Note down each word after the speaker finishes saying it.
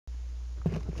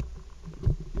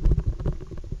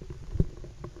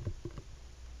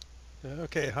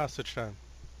Okay, hostage time.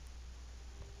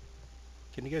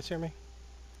 Can you guys hear me?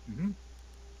 Mm-hmm.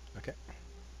 Okay.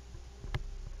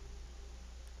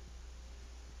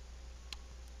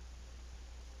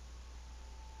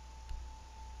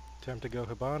 Time to go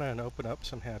Hibana and open up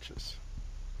some hatches.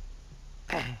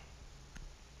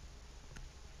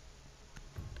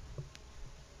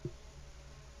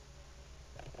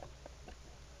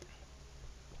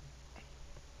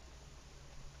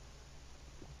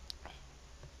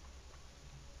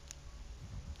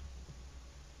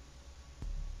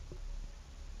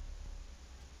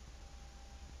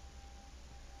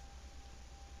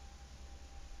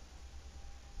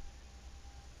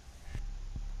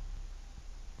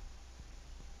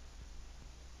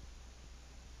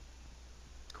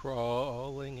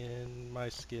 Crawling in my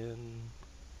skin,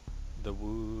 the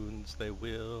wounds they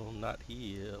will not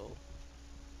heal.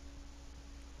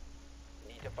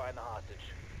 Need to find the hostage.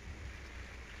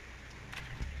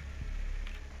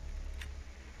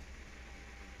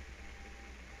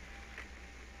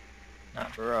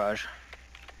 Not barrage.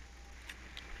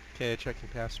 Okay, checking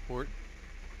passport.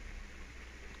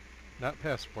 Not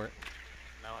passport.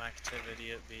 No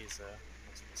activity at Visa.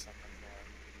 Must be something there.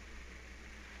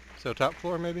 So top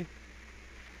floor maybe?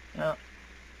 Yeah.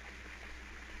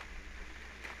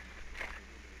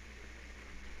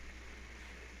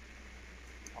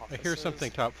 I hear something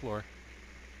Offices? top floor.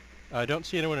 I don't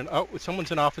see anyone in... Oh,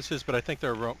 someone's in offices, but I think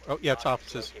they're... Oh, yeah, it's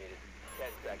offices. Located. 10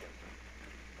 seconds.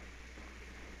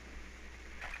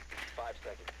 5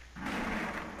 seconds.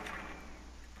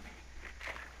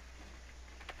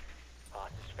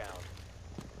 Hostage found.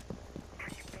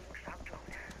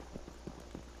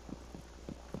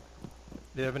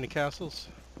 Do you have any castles?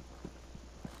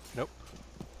 Nope.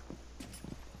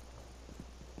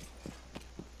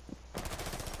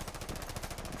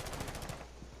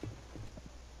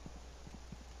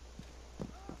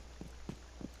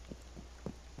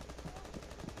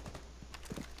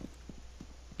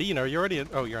 Dean, are you already in...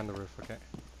 Oh, you're on the roof, okay.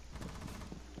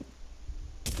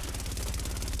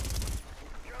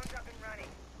 Drone's up and running.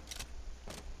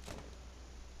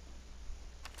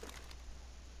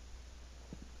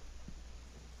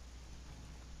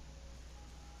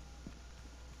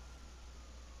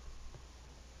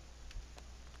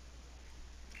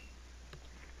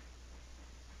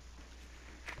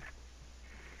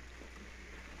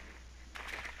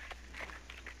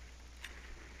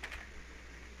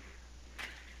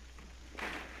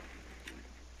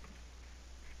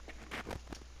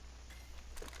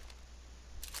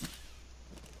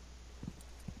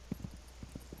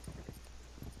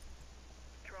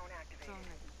 Drone activated.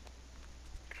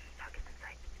 Target's in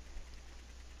sight.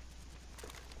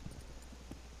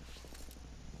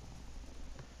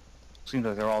 Seems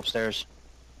like they're all upstairs.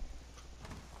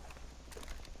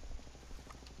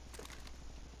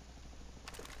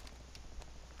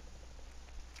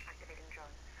 Activating drone.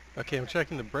 Okay, I'm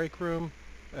checking the break room.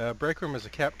 Break room is a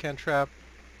cap can trap.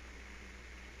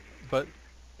 But...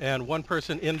 And one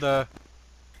person in the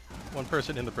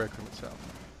break room itself.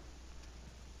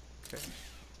 Okay.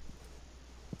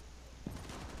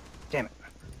 Damn it.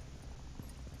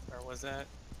 Where was that?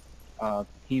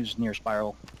 He was near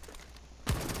Spiral.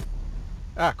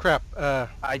 Ah, crap.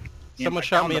 Someone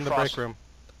shot me in the break room.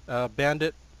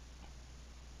 Bandit.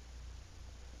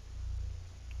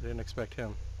 I didn't expect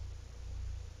him.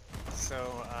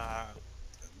 So,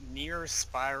 near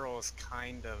Spiral is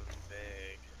kind of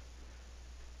vague.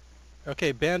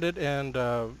 Okay, Bandit and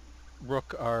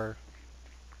Rook are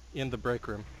in the break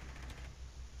room.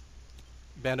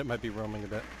 Bandit might be roaming a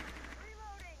bit.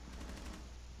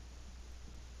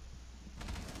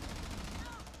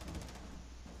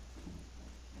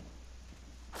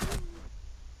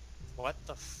 What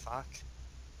the fuck?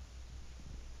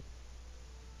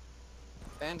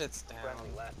 Bandit's down. Friendly,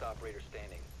 last operator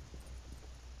standing.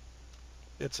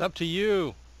 It's up to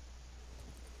you.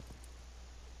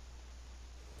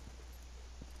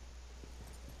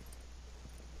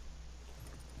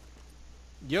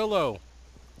 YOLO.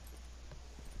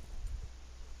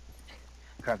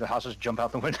 Crap, the houses jump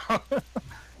out the window.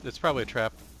 It's probably a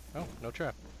trap. Oh, no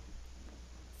trap.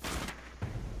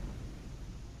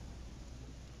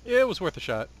 It was worth a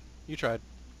shot. You tried.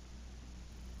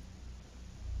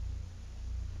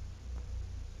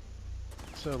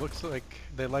 So it looks like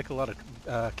they like a lot of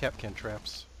Capcan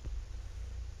traps.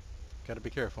 Gotta be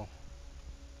careful.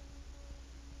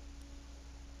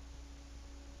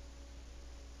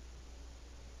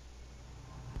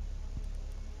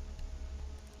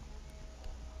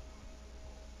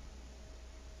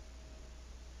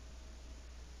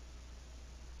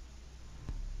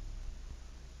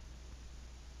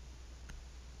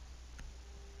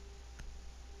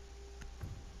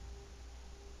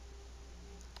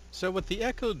 So with the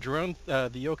Echo drone,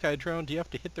 the yokai drone, do you have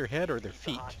to hit their head or their Keep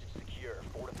the feet? hostage secure.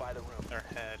 Fortify the room. Their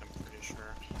head, I'm pretty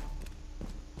sure.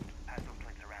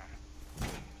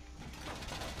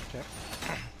 Okay.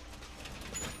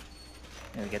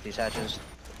 Gonna get these hatches.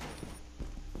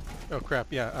 Oh crap,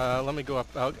 yeah, let me go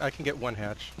up. I can get one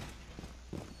hatch.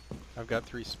 I've got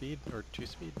 3 speed, or 2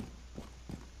 speed.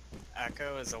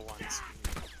 Echo is a 1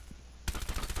 speed.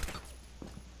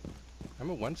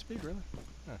 I'm a 1 speed, really?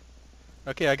 Huh.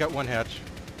 Okay, I got one hatch.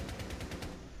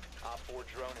 Op 4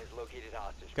 drone has located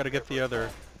hostage. Gotta get the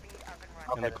other Be up and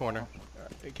running. in the corner.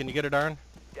 Can you get it, Aaron?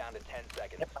 Down to 10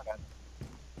 seconds. Yep, I got it.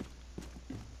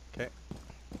 Okay.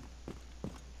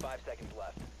 5 seconds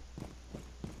left.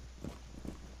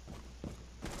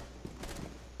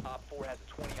 Op 4 has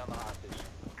a 20 on the hostage.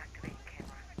 Activating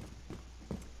camera.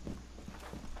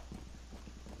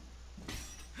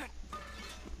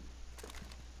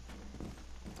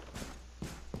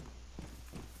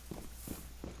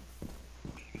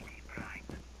 TDM prime.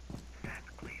 Stats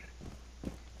clear.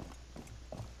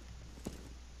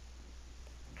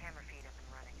 Camera feed up and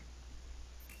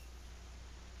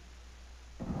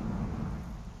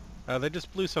running. They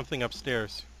just blew something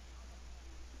upstairs.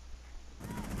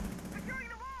 Securing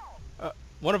the wall!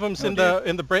 One of them's Oh, in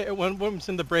dear. the break. One of them's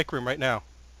in the break room right now.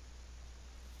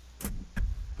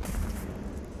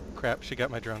 Crap! She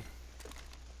got my drone.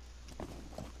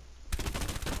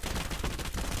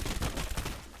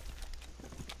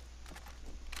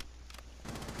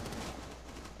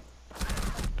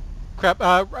 Crap!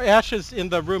 Ash is in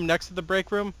the room next to the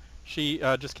break room. She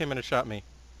just came in and shot me.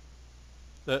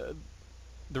 The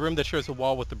room that shares a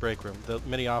wall with the break room, the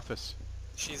mini office.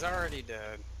 She's already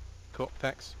dead. Cool.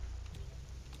 Thanks.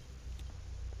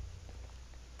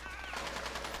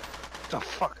 The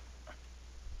fuck?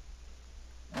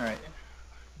 Alright.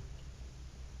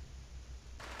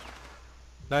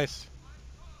 Nice.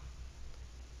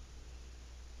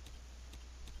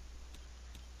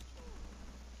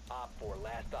 Op 4,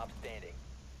 last stop standing.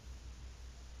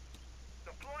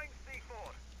 Deploying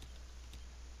C4.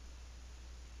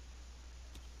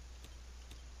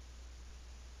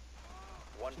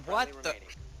 One What friendly the- remaining.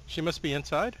 She must be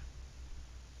inside.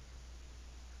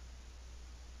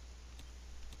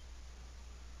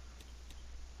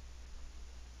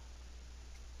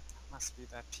 Must be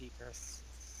that peeker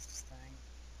thing.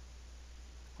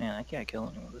 Man, I can't kill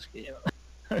anyone with this game.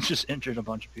 I just injured a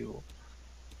bunch of people.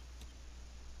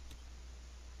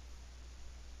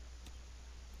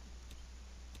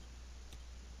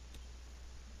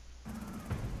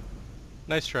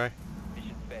 Nice try.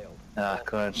 Mission failed. Ah,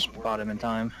 couldn't spot him in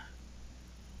time.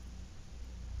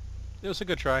 It was a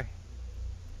good try.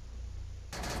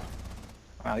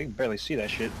 Wow, you can barely see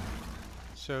that shit.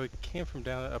 So it came from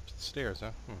down up the stairs,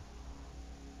 huh? Hmm.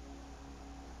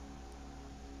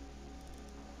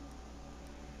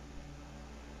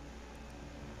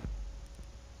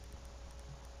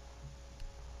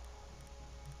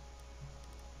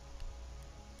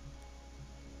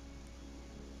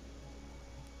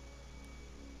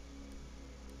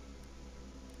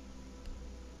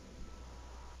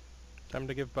 Time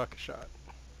to give Buck a shot.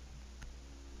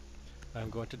 I'm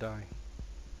going to die.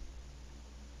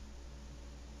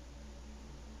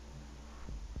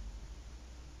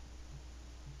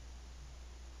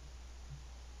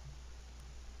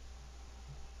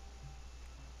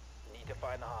 Need to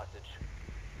find the hostage.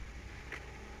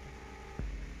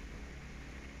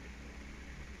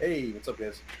 Hey, what's up,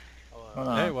 guys?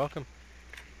 Hello. Hey, welcome.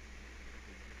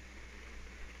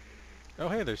 Oh,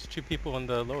 hey, there's 2 people in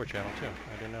the lower channel, too.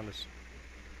 I didn't notice.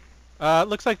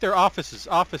 Looks like they're offices.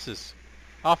 Offices.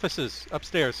 Offices.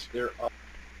 Upstairs. They're up.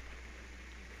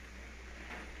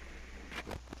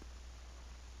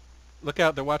 Look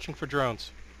out, they're watching for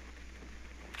drones.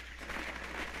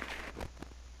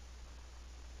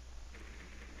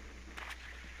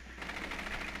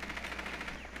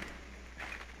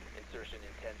 Insertion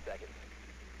in 10 seconds.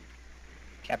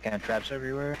 Capcan traps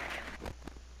everywhere.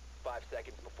 5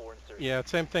 seconds before insertion. Yeah,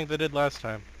 same thing they did last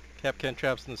time. Capcan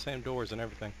traps in the same doors and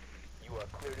everything. You are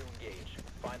clear to engage.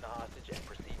 Find the hostage and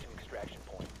proceed to extraction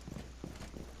point.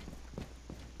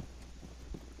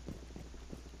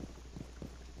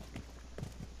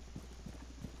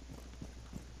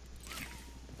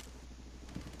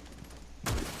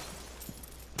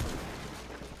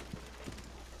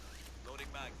 Loading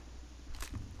mag.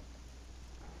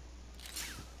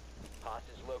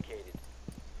 Hostage located.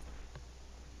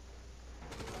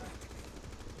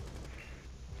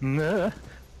 Nah.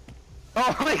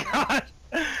 Oh my god!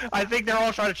 I think they're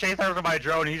all trying to chase after my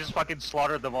drone. He just fucking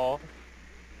slaughtered them all.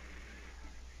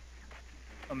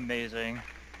 Amazing.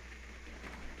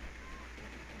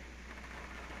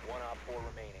 One op 4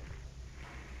 remaining.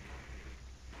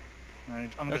 I'm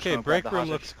just Okay, gonna grab break the room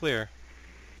hostage. looks clear.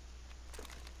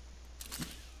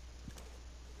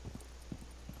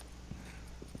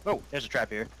 Oh, there's a trap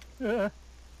here.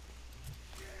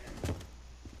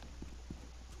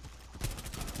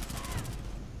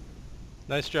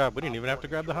 Nice job. We didn't Op even have 4 to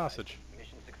grab the neutralized. hostage.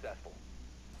 Mission successful.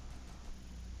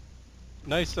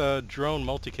 Nice drone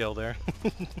multi-kill there.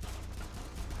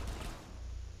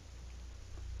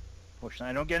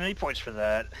 Fortunately, I don't get any points for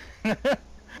that.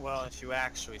 Well, if you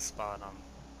actually spot them.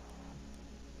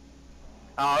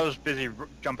 Oh, I was busy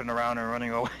jumping around and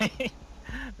running away.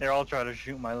 They're all trying to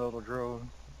shoot my little drone.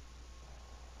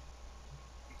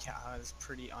 Yeah, I was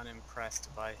pretty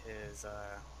unimpressed by his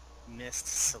missed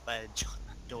sledge on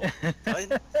the door,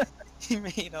 but he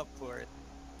made up for it.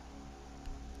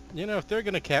 You know, if they're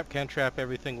gonna cap can trap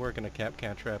everything, we're gonna cap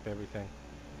can trap everything.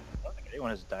 I don't think anyone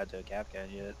has died to a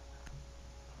Capcan yet.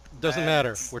 Doesn't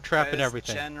matter. We're trapping That is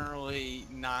everything. Generally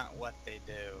not what they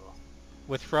do.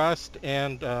 With Frost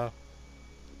and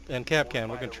Capcan,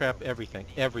 we're gonna Fire trap room. everything. You need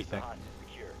to keep the Everything. hostage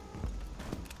secure.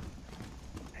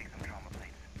 Take some trauma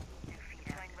plates.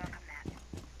 Deploying welcome mat.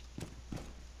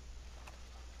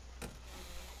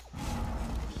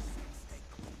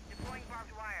 Deploying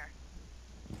barbed wire.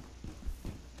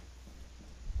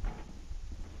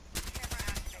 Camera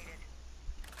activated.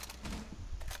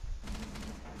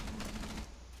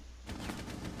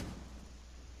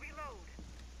 Reload.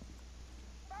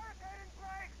 Barricade in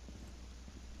place.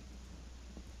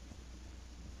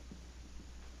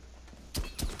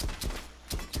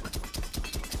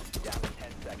 Down to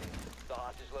 10 seconds. The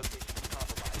hostage location is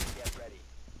compromised. Get ready.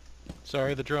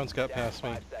 Sorry, the drones got Down to past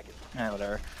me. 5 seconds.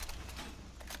 Whatever.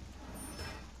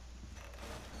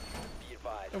 Be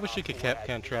advised. I wish you Op could 4 cap has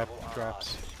can trap visual on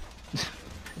drops. hostage.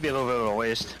 It'd be a little bit of a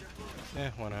waste.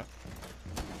 Why not?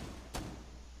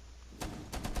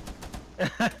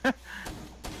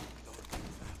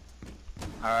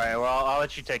 Alright, well, I'll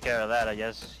let you take care of that, I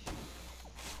guess.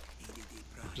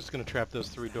 Just gonna trap those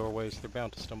 3 doorways. They're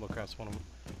bound to stumble across one of them.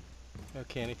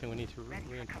 Okay, anything we need to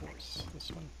reinforce?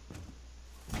 This one.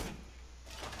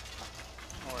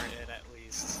 Or it at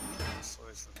least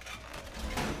slows them down.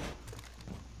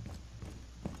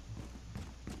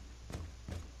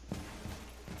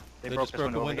 They They broke just this broke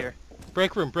window a over window. here.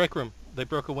 Break room, break room. They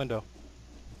broke a window.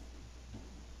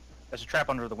 There's a trap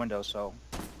under the window, so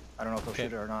I don't know if they'll Okay.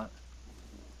 shoot it or not.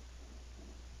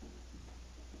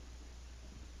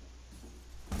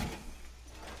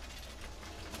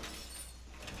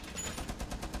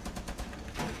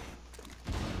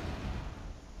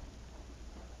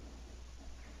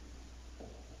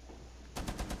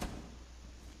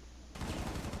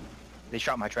 They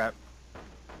shot my trap.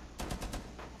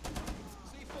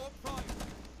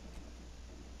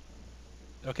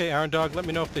 Okay, Iron Dog, let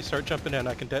me know if they start jumping in.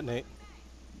 I can detonate.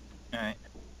 Alright.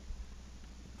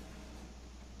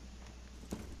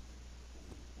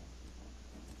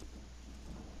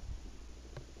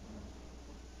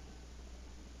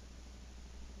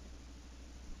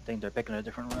 I think they're picking a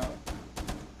different route.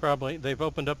 Probably. They've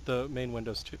opened up the main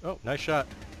windows too. Oh, nice shot.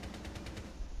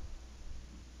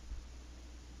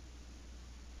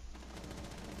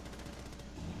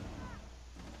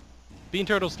 Bean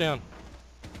Turtle's down.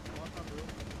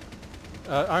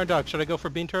 Iron Dog, should I go for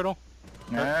Bean Turtle?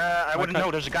 I wouldn't Okay.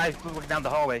 know. There's a guy looking down the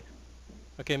hallway.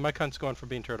 Okay, my cunt's going for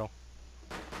Bean Turtle.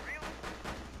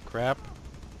 Crap.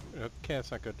 Okay,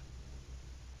 that's not good.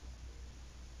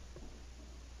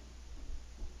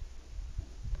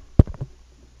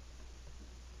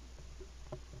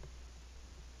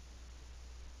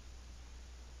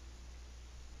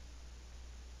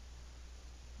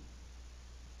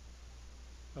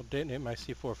 I'll detonate my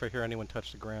C4 if I hear anyone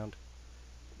touch the ground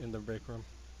in the break room.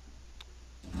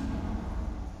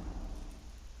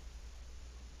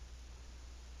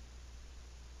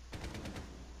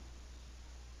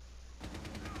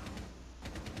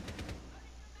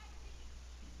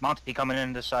 Monty coming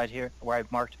in this side here, where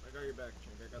I've marked. I got your back,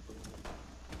 Chink. I got the window.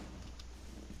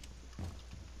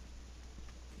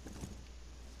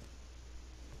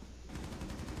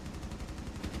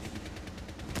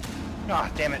 Ah,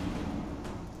 damn it.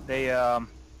 They, top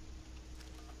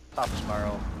of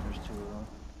spiral. There's 2 of them.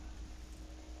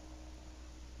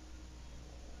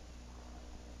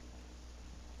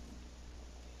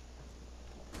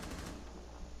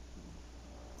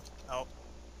 Help.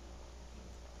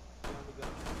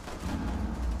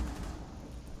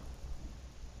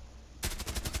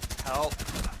 Help.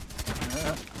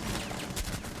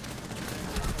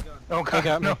 Oh They god,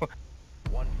 got me. no.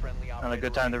 One friendly Not operator a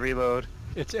good time to remaining. reload.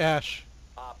 It's Ash.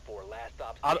 Op 4, last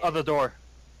stop Out standing. of the door.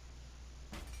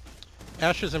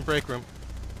 Ash is in break room.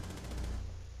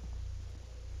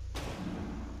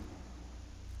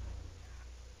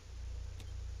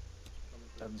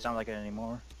 Doesn't sound like it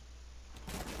anymore.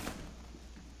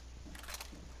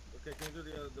 Okay, can you do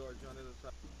the other door? John is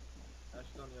inside. Ash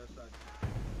is on the other side.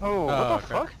 Oh, what Oh, the okay.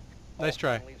 fuck? Nice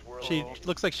try. Friendlies were She eliminated.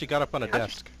 looks like she got up on a How'd you-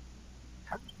 desk.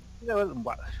 That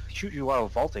was, shoot you while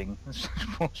vaulting. That's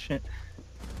bullshit.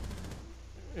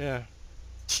 Yeah.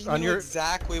 She On knew your-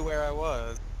 exactly where I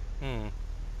was. Hmm.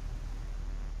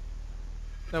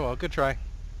 Oh well, good try.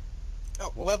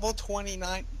 Oh, level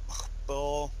 29.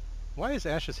 Bull. Why is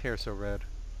Ash's hair so red?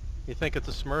 You think it's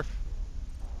a Smurf?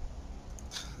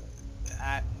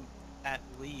 At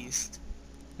least.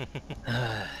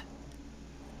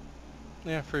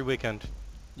 Yeah, free weekend.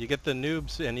 You get the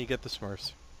noobs and you get the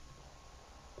Smurfs.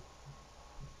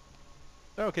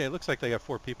 Okay, it looks like they got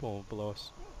 4 people below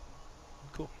us.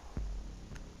 Cool.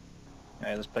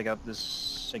 Alright, let's pick up this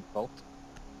sig vault.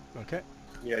 Okay.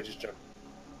 Yeah, I just jumped.